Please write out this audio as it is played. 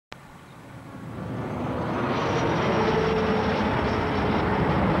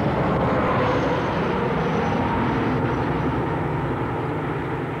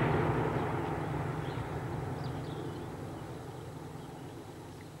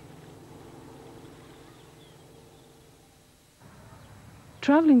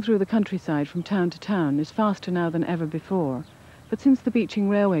Travelling through the countryside from town to town is faster now than ever before, but since the Beeching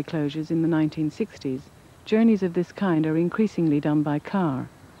Railway closures in the 1960s, journeys of this kind are increasingly done by car.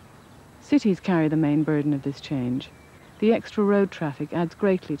 Cities carry the main burden of this change. The extra road traffic adds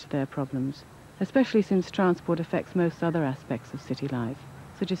greatly to their problems, especially since transport affects most other aspects of city life,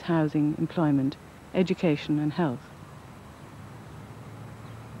 such as housing, employment, education and health.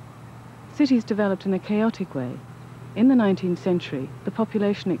 Cities developed in a chaotic way. In the 19th century, the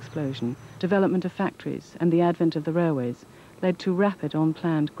population explosion, development of factories, and the advent of the railways led to rapid,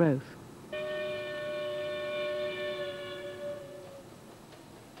 unplanned growth.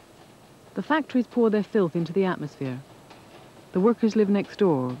 The factories pour their filth into the atmosphere. The workers live next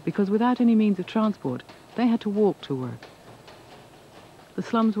door because without any means of transport, they had to walk to work. The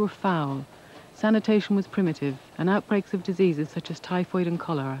slums were foul, sanitation was primitive, and outbreaks of diseases such as typhoid and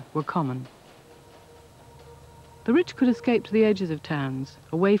cholera were common. The rich could escape to the edges of towns,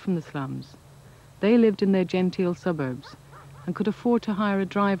 away from the slums. They lived in their genteel suburbs and could afford to hire a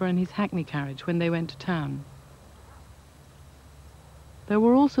driver and his hackney carriage when they went to town. There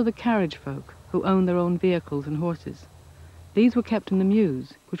were also the carriage folk, who owned their own vehicles and horses. These were kept in the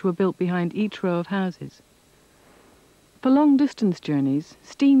mews, which were built behind each row of houses. For long-distance journeys,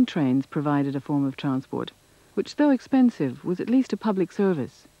 steam trains provided a form of transport, which, though expensive, was at least a public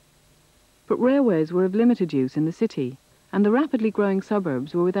service. But railways were of limited use in the city, and the rapidly growing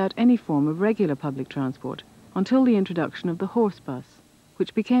suburbs were without any form of regular public transport until the introduction of the horse bus,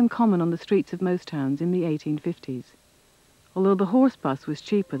 which became common on the streets of most towns in the 1850s. Although the horse bus was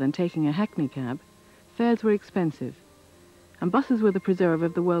cheaper than taking a hackney cab, fares were expensive, and buses were the preserve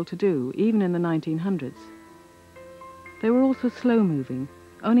of the well-to-do, even in the 1900s. They were also slow-moving,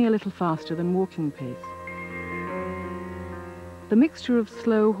 only a little faster than walking pace. The mixture of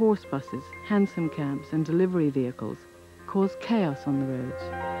slow horse buses, hansom cabs and delivery vehicles caused chaos on the roads.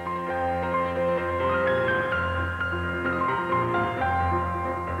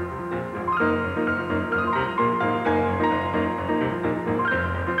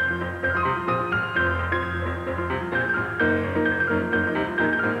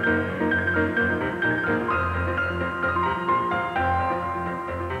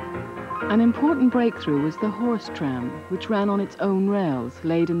 An important breakthrough was the horse tram, which ran on its own rails,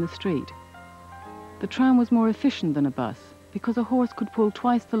 laid in the street. The tram was more efficient than a bus, because a horse could pull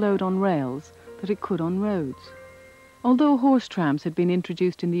twice the load on rails that it could on roads. Although horse trams had been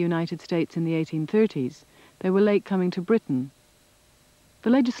introduced in the United States in the 1830s, they were late coming to Britain. The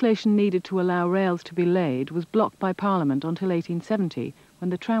legislation needed to allow rails to be laid was blocked by Parliament until 1870, when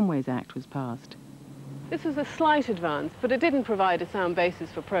the Tramways Act was passed. This was a slight advance, but it didn't provide a sound basis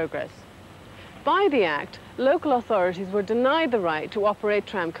for progress. By the Act, local authorities were denied the right to operate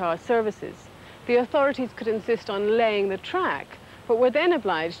tramcar services. The authorities could insist on laying the track, but were then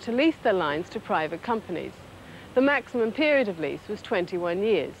obliged to lease their lines to private companies. The maximum period of lease was 21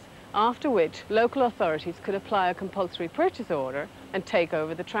 years, after which local authorities could apply a compulsory purchase order and take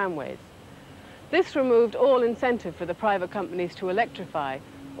over the tramways. This removed all incentive for the private companies to electrify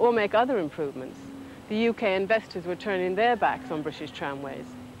or make other improvements. The UK investors were turning their backs on British tramways.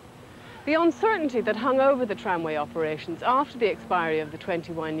 The uncertainty that hung over the tramway operations after the expiry of the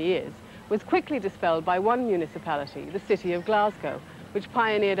 21 years was quickly dispelled by one municipality, the city of Glasgow, which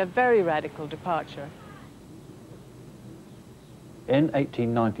pioneered a very radical departure. In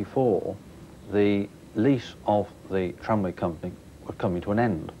 1894, the lease of the tramway company was coming to an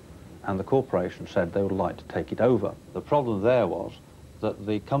end, and the corporation said they would like to take it over. The problem there was that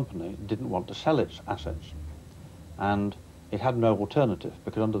the company didn't want to sell its assets, and it had no alternative,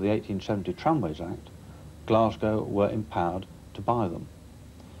 because under the 1870 Tramways Act, Glasgow were empowered to buy them.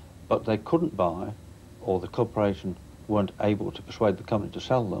 But they couldn't buy, or the corporation weren't able to persuade the company to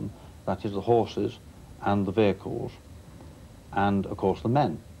sell them, that is the horses and the vehicles, and of course the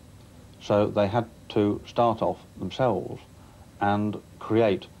men. So they had to start off themselves and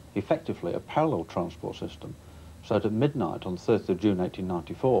create effectively a parallel transport system, so that at midnight on the 30th of June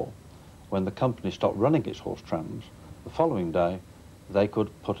 1894, when the company stopped running its horse trams, the following day they could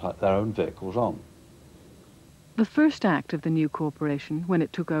put their own vehicles on. The first act of the new corporation, when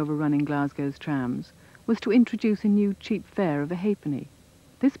it took over running Glasgow's trams, was to introduce a new cheap fare of a halfpenny.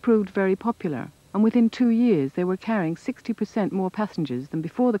 This proved very popular, and within 2 years they were carrying 60% more passengers than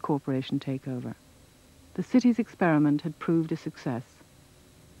before the corporation takeover. The city's experiment had proved a success.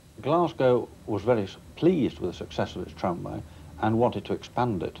 Glasgow was very pleased with the success of its tramway and wanted to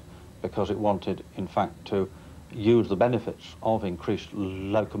expand it, because it wanted, in fact, to use the benefits of increased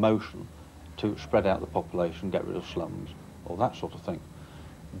locomotion to spread out the population, get rid of slums, or that sort of thing.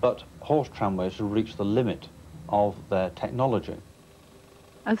 But horse tramways have reached the limit of their technology.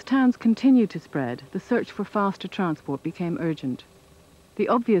 As towns continued to spread, the search for faster transport became urgent. The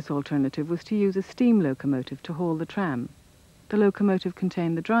obvious alternative was to use a steam locomotive to haul the tram. The locomotive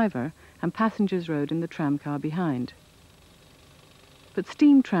contained the driver, and passengers rode in the tramcar behind. But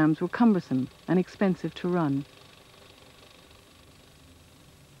steam trams were cumbersome and expensive to run.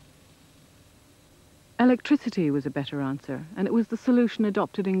 Electricity was a better answer, and it was the solution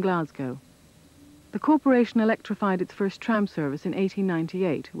adopted in Glasgow. The corporation electrified its first tram service in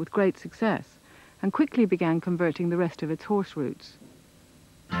 1898 with great success, and quickly began converting the rest of its horse routes.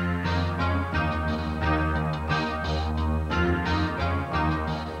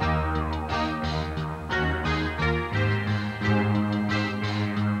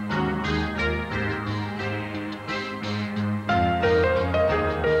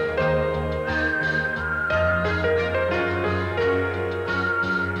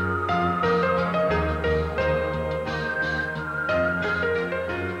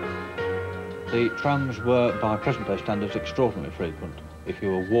 The trams were, by present-day standards, extraordinarily frequent. If you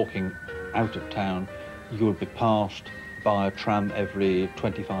were walking out of town, you would be passed by a tram every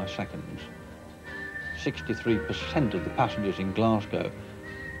 25 seconds. 63% of the passengers in Glasgow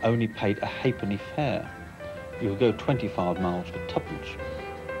only paid a halfpenny fare. You could go 25 miles for twopence.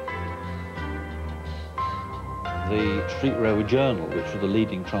 The Street Railway Journal, which was the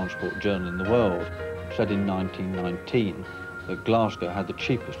leading transport journal in the world, said in 1919 that Glasgow had the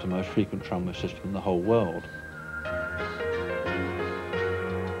cheapest and most frequent tramway system in the whole world.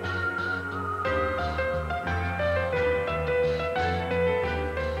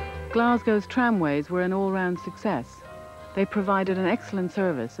 Glasgow's tramways were an all-round success. They provided an excellent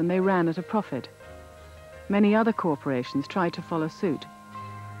service and they ran at a profit. Many other corporations tried to follow suit.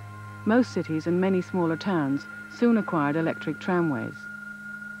 Most cities and many smaller towns soon acquired electric tramways.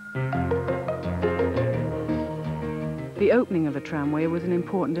 The opening of a tramway was an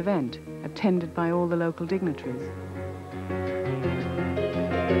important event, attended by all the local dignitaries.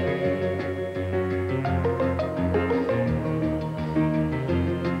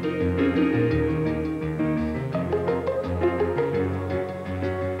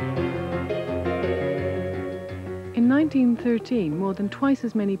 In 1913, more than twice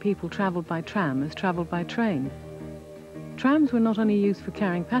as many people travelled by tram as travelled by train. Trams were not only used for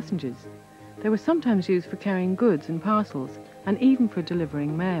carrying passengers, they were sometimes used for carrying goods and parcels, and even for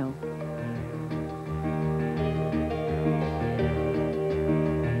delivering mail.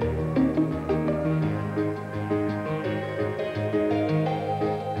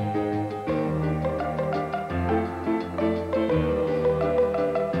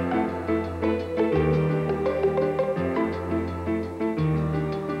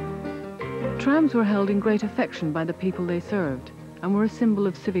 Trams were held in great affection by the people they served, and were a symbol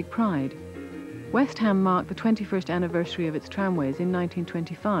of civic pride. West Ham marked the 21st anniversary of its tramways in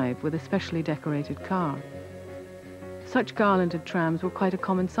 1925 with a specially decorated car. Such garlanded trams were quite a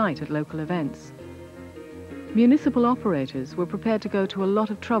common sight at local events. Municipal operators were prepared to go to a lot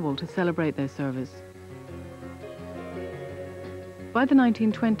of trouble to celebrate their service. By the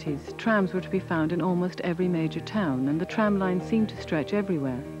 1920s, trams were to be found in almost every major town, and the tram line seemed to stretch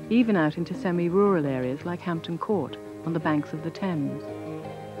everywhere, even out into semi-rural areas like Hampton Court, on the banks of the Thames.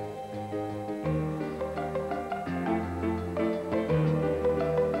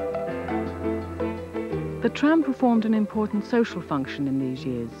 The tram performed an important social function in these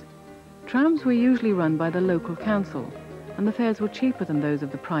years. Trams were usually run by the local council, and the fares were cheaper than those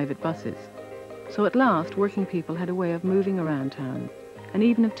of the private buses. So at last, working people had a way of moving around town, and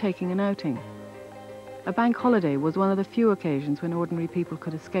even of taking an outing. A bank holiday was one of the few occasions when ordinary people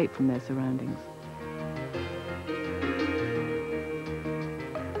could escape from their surroundings.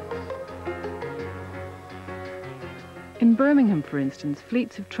 In Birmingham, for instance,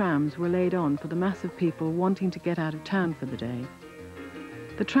 fleets of trams were laid on for the mass of people wanting to get out of town for the day.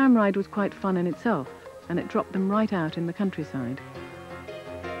 The tram ride was quite fun in itself, and it dropped them right out in the countryside.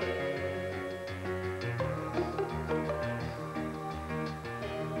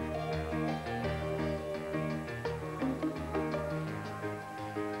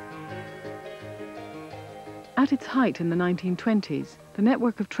 At its height in the 1920s, the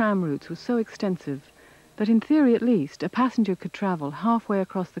network of tram routes was so extensive that in theory at least, a passenger could travel halfway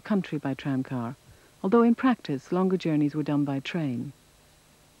across the country by tramcar, although in practice longer journeys were done by train.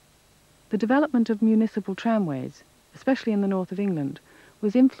 The development of municipal tramways, especially in the north of England,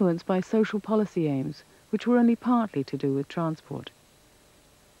 was influenced by social policy aims which were only partly to do with transport.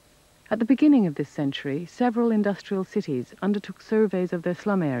 At the beginning of this century, several industrial cities undertook surveys of their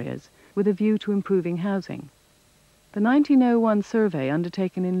slum areas with a view to improving housing. The 1901 survey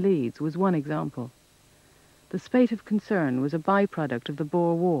undertaken in Leeds was one example. The spate of concern was a byproduct of the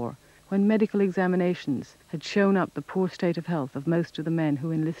Boer War, when medical examinations had shown up the poor state of health of most of the men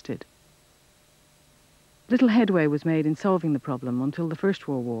who enlisted. Little headway was made in solving the problem until the First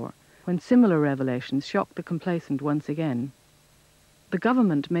World War, when similar revelations shocked the complacent once again. The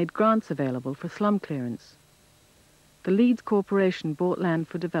government made grants available for slum clearance. The Leeds Corporation bought land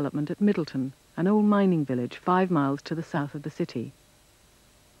for development at Middleton, an old mining village 5 miles to the south of the city.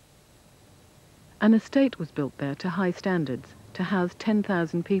 An estate was built there to high standards, to house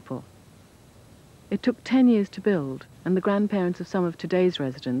 10,000 people. It took 10 years to build, and the grandparents of some of today's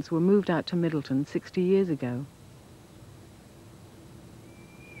residents were moved out to Middleton 60 years ago.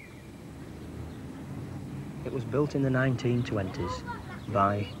 It was built in the 1920s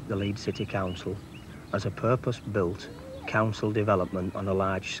by the Leeds City Council as a purpose-built council development on a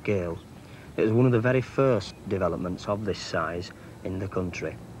large scale. It was one of the very first developments of this size in the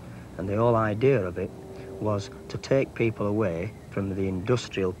country. And the whole idea of it was to take people away from the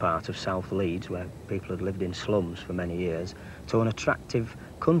industrial part of South Leeds, where people had lived in slums for many years, to an attractive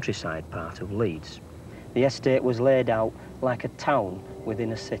countryside part of Leeds. The estate was laid out like a town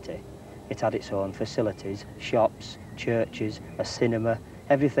within a city. It had its own facilities, shops, churches, a cinema,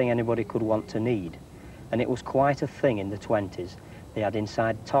 everything anybody could want to need. And it was quite a thing in the 20s. They had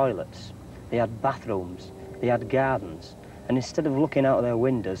inside toilets, they had bathrooms, they had gardens. And instead of looking out of their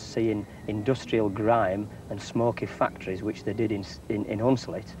windows, seeing industrial grime and smoky factories, which they did in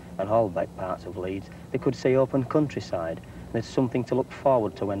Hunslet and Holbeck parts of Leeds, they could see open countryside. And there's something to look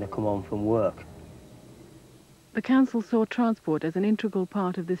forward to when they come home from work. The council saw transport as an integral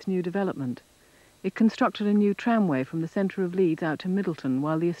part of this new development. It constructed a new tramway from the centre of Leeds out to Middleton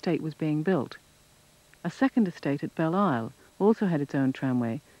while the estate was being built. A second estate at Belle Isle also had its own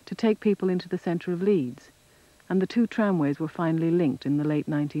tramway to take people into the centre of Leeds, and the two tramways were finally linked in the late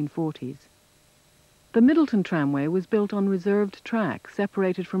 1940s. The Middleton tramway was built on reserved track,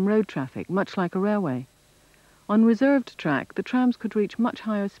 separated from road traffic, much like a railway. On reserved track, the trams could reach much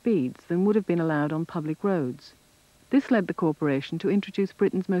higher speeds than would have been allowed on public roads. This led the corporation to introduce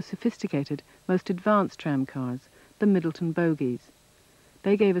Britain's most sophisticated, most advanced tram cars, the Middleton bogies.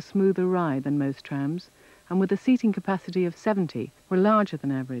 They gave a smoother ride than most trams, and with a seating capacity of 70, were larger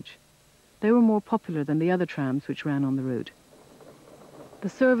than average. They were more popular than the other trams which ran on the route. The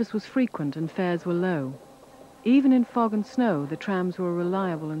service was frequent and fares were low. Even in fog and snow, the trams were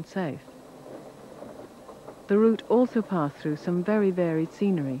reliable and safe. The route also passed through some very varied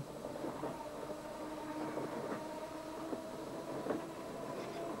scenery.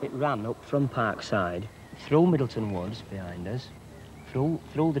 It ran up from Parkside, through Middleton Woods behind us, through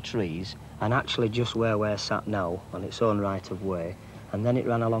the trees, and actually just where we're sat now, on its own right of way, and then it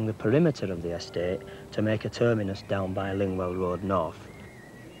ran along the perimeter of the estate to make a terminus down by Lingwell Road North.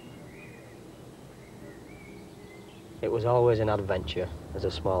 It was always an adventure as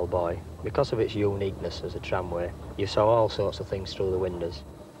a small boy. Because of its uniqueness as a tramway, you saw all sorts of things through the windows.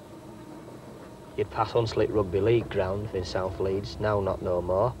 You'd pass Hunslet Rugby League ground in South Leeds, now not no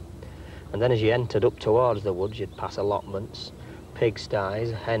more. And then as you entered up towards the woods, you'd pass allotments,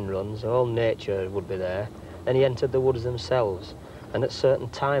 pigsties, hen runs, all nature would be there. Then you entered the woods themselves. And at certain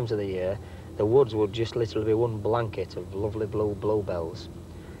times of the year, the woods would just literally be one blanket of lovely blue bluebells.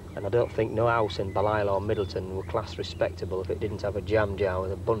 And I don't think no house in Belle Isle or Middleton were classed respectable if it didn't have a jam jar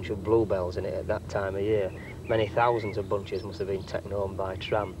with a bunch of bluebells in it at that time of year. Many thousands of bunches must have been taken home by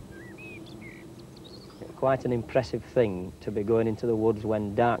tram. Quite an impressive thing to be going into the woods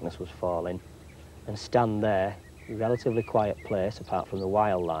when darkness was falling and stand there, a relatively quiet place apart from the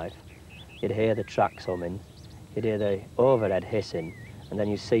wildlife. You'd hear the tracks humming, you'd hear the overhead hissing, and then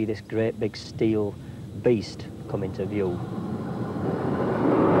you see this great big steel beast come into view.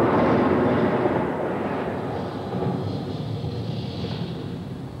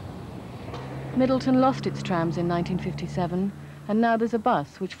 Middleton lost its trams in 1957, and now there's a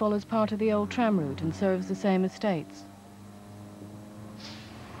bus which follows part of the old tram route and serves the same estates.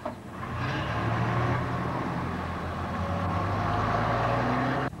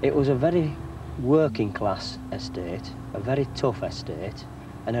 It was a very working class estate, a very tough estate,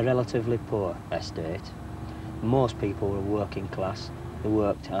 and a relatively poor estate. Most people were working class. They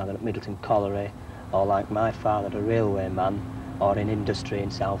worked either at Middleton Colliery or, like my father, a railway man, or in industry in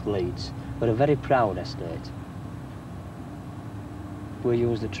South Leeds, but a very proud estate. We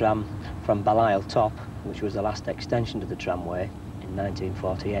used the tram from Belle Isle Top, which was the last extension to the tramway in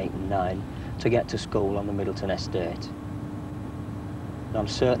 1948 and 9, to get to school on the Middleton estate. And on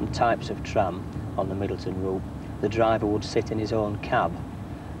certain types of tram on the Middleton route, the driver would sit in his own cab,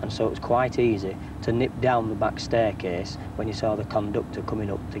 and so it was quite easy to nip down the back staircase when you saw the conductor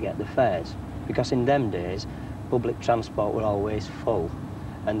coming up to get the fares, because in them days, public transport were always full,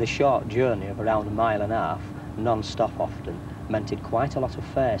 and the short journey of around 1.5 miles, non-stop often, meant it quite a lot of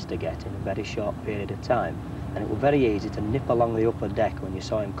fares to get in a very short period of time. And it was very easy to nip along the upper deck when you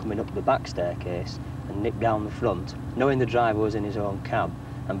saw him coming up the back staircase and nip down the front, knowing the driver was in his own cab.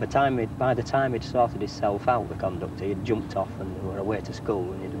 And by the time he'd sorted himself out, the conductor, he'd jumped off and were away to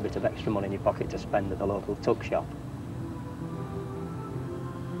school, and you had a bit of extra money in your pocket to spend at the local tuck shop.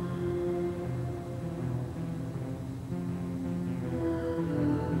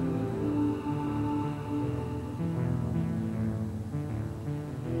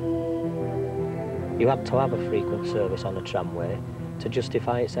 You had to have a frequent service on a tramway to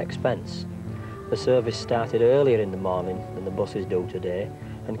justify its expense. The service started earlier in the morning than the buses do today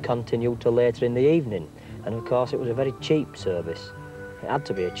and continued till later in the evening. And of course it was a very cheap service. It had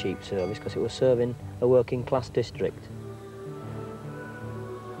to be a cheap service because it was serving a working class district.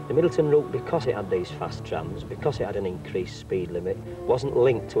 The Middleton route, because it had these fast trams, because it had an increased speed limit, wasn't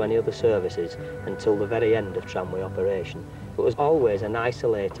linked to any other services until the very end of tramway operation. It was always an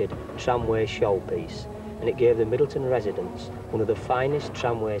isolated tramway showpiece, and it gave the Middleton residents one of the finest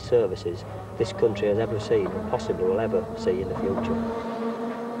tramway services this country has ever seen and possibly will ever see in the future.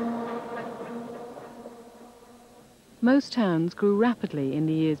 Most towns grew rapidly in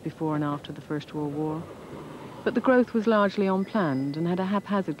the years before and after the First World War, but the growth was largely unplanned and had a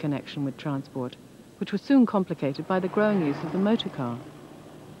haphazard connection with transport, which was soon complicated by the growing use of the motor car.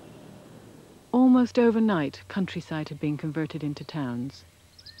 Almost overnight, countryside had been converted into towns.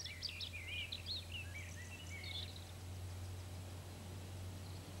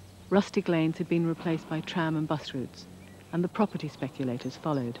 Rustic lanes had been replaced by tram and bus routes, and the property speculators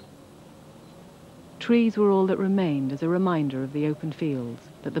followed. Trees were all that remained as a reminder of the open fields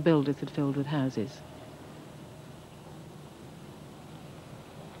that the builders had filled with houses.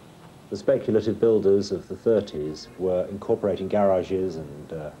 The speculative builders of the 30s were incorporating garages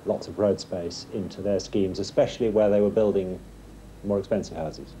and lots of road space into their schemes, especially where they were building more expensive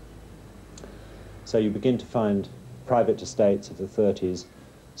houses. So you begin to find private estates of the 30s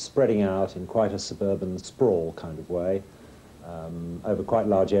spreading out in quite a suburban sprawl kind of way over quite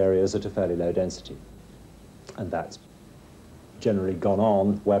large areas at a fairly low density. And that's generally gone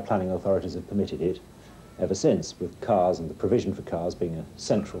on where planning authorities have permitted it ever since, with cars and the provision for cars being a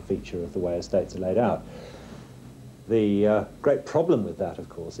central feature of the way estates are laid out. The great problem with that, of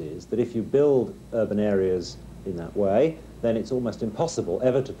course, is that if you build urban areas in that way, then it's almost impossible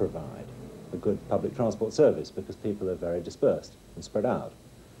ever to provide a good public transport service because people are very dispersed and spread out.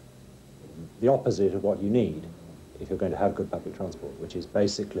 The opposite of what you need if you're going to have good public transport, which is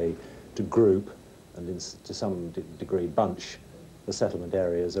basically to group and to some degree bunch the settlement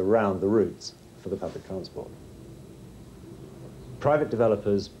areas around the routes for the public transport. Private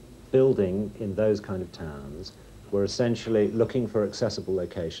developers building in those kind of towns were essentially looking for accessible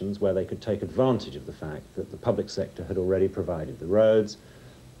locations where they could take advantage of the fact that the public sector had already provided the roads,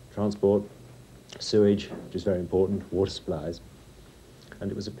 transport, sewage, which is very important, water supplies.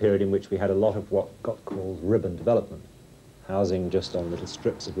 And it was a period in which we had a lot of what got called ribbon development, housing just on little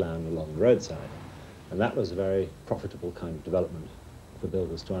strips of land along the roadside. And that was a very profitable kind of development for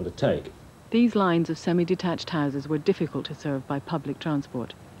builders to undertake. These lines of semi-detached houses were difficult to serve by public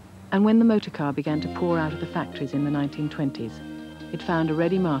transport, and when the motor car began to pour out of the factories in the 1920s, it found a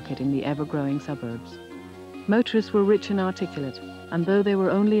ready market in the ever-growing suburbs. Motorists were rich and articulate, and though they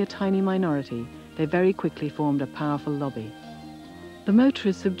were only a tiny minority, they very quickly formed a powerful lobby. The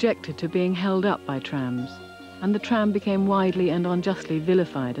motorists objected to being held up by trams, and the tram became widely and unjustly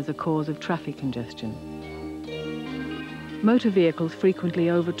vilified as a cause of traffic congestion. Motor vehicles frequently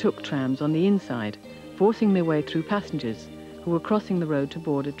overtook trams on the inside, forcing their way through passengers who were crossing the road to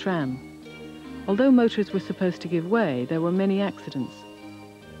board a tram. Although motorists were supposed to give way, there were many accidents.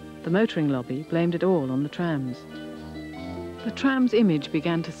 The motoring lobby blamed it all on the trams. The tram's image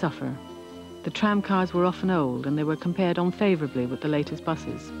began to suffer. The tram cars were often old and they were compared unfavourably with the latest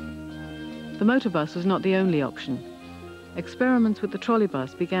buses. The motor bus was not the only option. Experiments with the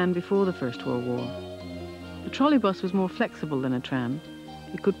trolleybus began before the First World War. The trolleybus was more flexible than a tram.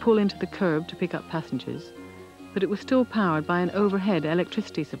 It could pull into the curb to pick up passengers, but it was still powered by an overhead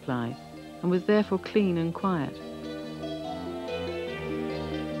electricity supply and was therefore clean and quiet.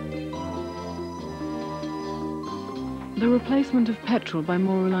 The replacement of petrol by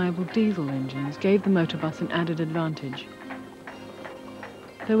more reliable diesel engines gave the motorbus an added advantage.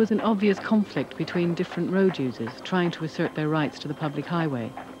 There was an obvious conflict between different road users trying to assert their rights to the public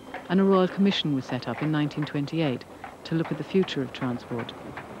highway, and a Royal Commission was set up in 1928 to look at the future of transport.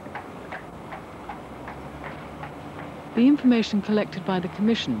 The information collected by the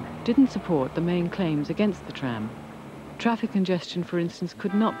Commission didn't support the main claims against the tram. Traffic congestion, for instance,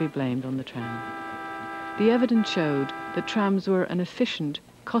 could not be blamed on the tram. The evidence showed that trams were an efficient,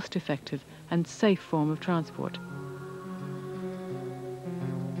 cost-effective and safe form of transport.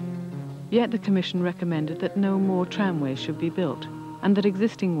 Yet the Commission recommended that no more tramways should be built and that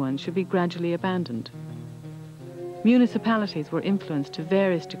existing ones should be gradually abandoned. Municipalities were influenced to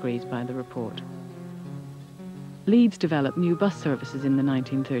various degrees by the report. Leeds developed new bus services in the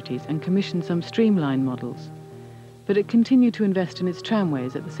 1930s and commissioned some streamline models, but it continued to invest in its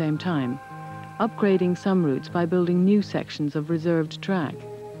tramways at the same time, upgrading some routes by building new sections of reserved track.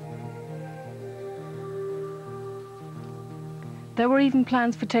 There were even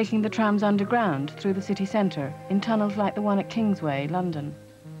plans for taking the trams underground through the city centre, in tunnels like the one at Kingsway, London.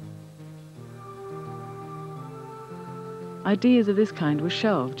 Ideas of this kind were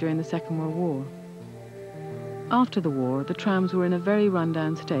shelved during the Second World War. After the war, the trams were in a very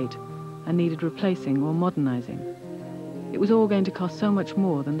run-down state and needed replacing or modernising. It was all going to cost so much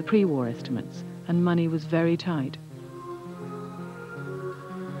more than the pre-war estimates, and money was very tight.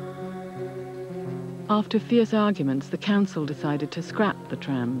 After fierce arguments, the council decided to scrap the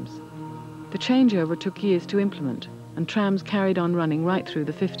trams. The changeover took years to implement, and trams carried on running right through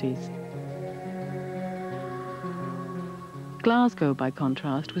the 50s. Glasgow, by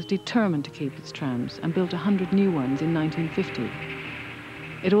contrast, was determined to keep its trams and built 100 new ones in 1950.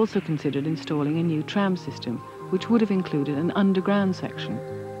 It also considered installing a new tram system, which would have included an underground section.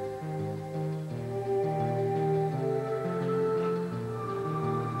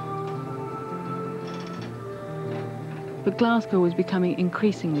 But Glasgow was becoming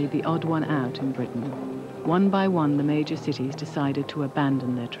increasingly the odd one out in Britain. One by one, the major cities decided to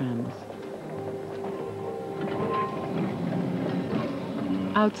abandon their trams.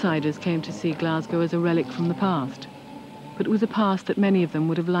 Outsiders came to see Glasgow as a relic from the past, but it was a past that many of them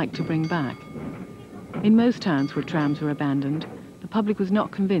would have liked to bring back. In most towns where trams were abandoned, the public was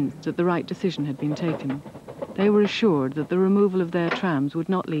not convinced that the right decision had been taken. They were assured that the removal of their trams would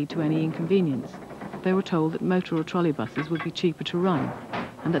not lead to any inconvenience. They were told that motor or trolley buses would be cheaper to run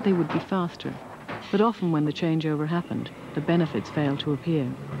and that they would be faster. But often when the changeover happened, the benefits failed to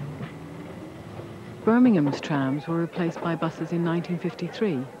appear. Birmingham's trams were replaced by buses in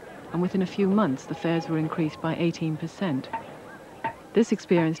 1953, and within a few months the fares were increased by 18%. This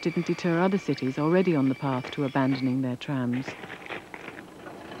experience didn't deter other cities already on the path to abandoning their trams.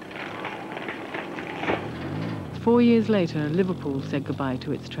 4 years later, Liverpool said goodbye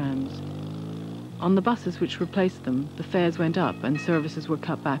to its trams. On the buses which replaced them, the fares went up and services were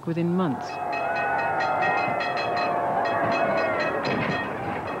cut back within months.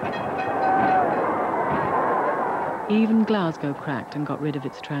 Even Glasgow cracked and got rid of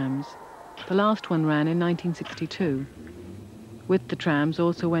its trams. The last one ran in 1962. With the trams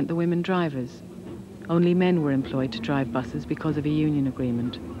also went the women drivers. Only men were employed to drive buses because of a union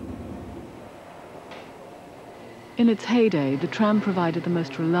agreement. In its heyday, the tram provided the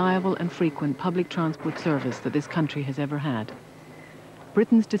most reliable and frequent public transport service that this country has ever had.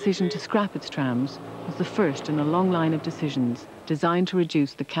 Britain's decision to scrap its trams was the first in a long line of decisions designed to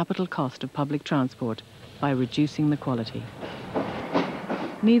reduce the capital cost of public transport by reducing the quality.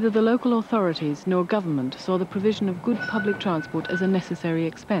 Neither the local authorities nor government saw the provision of good public transport as a necessary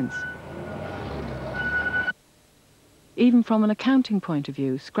expense. Even from an accounting point of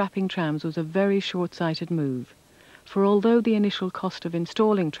view, scrapping trams was a very short-sighted move. For although the initial cost of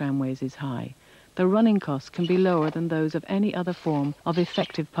installing tramways is high, the running costs can be lower than those of any other form of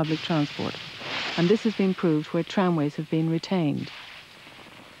effective public transport, and this has been proved where tramways have been retained.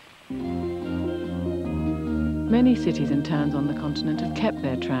 Many cities and towns on the continent have kept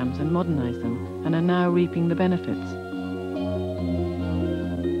their trams and modernised them and are now reaping the benefits.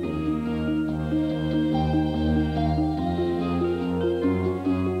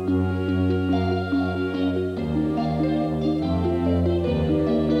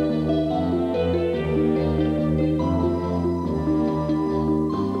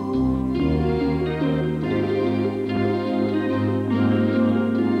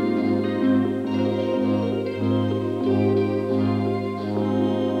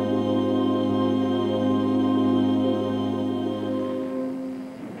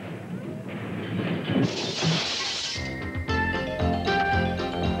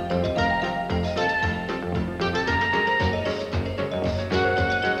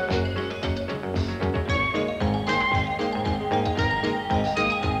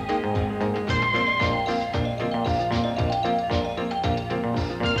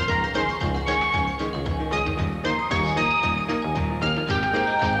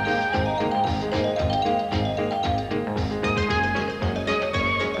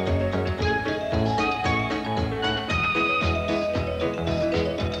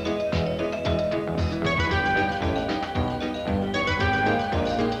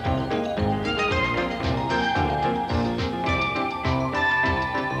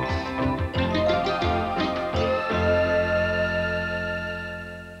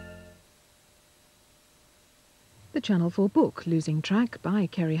 The Channel 4 book, Losing Track, by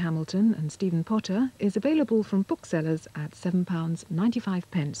Kerry Hamilton and Stephen Potter, is available from booksellers at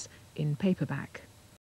 £7.95 in paperback.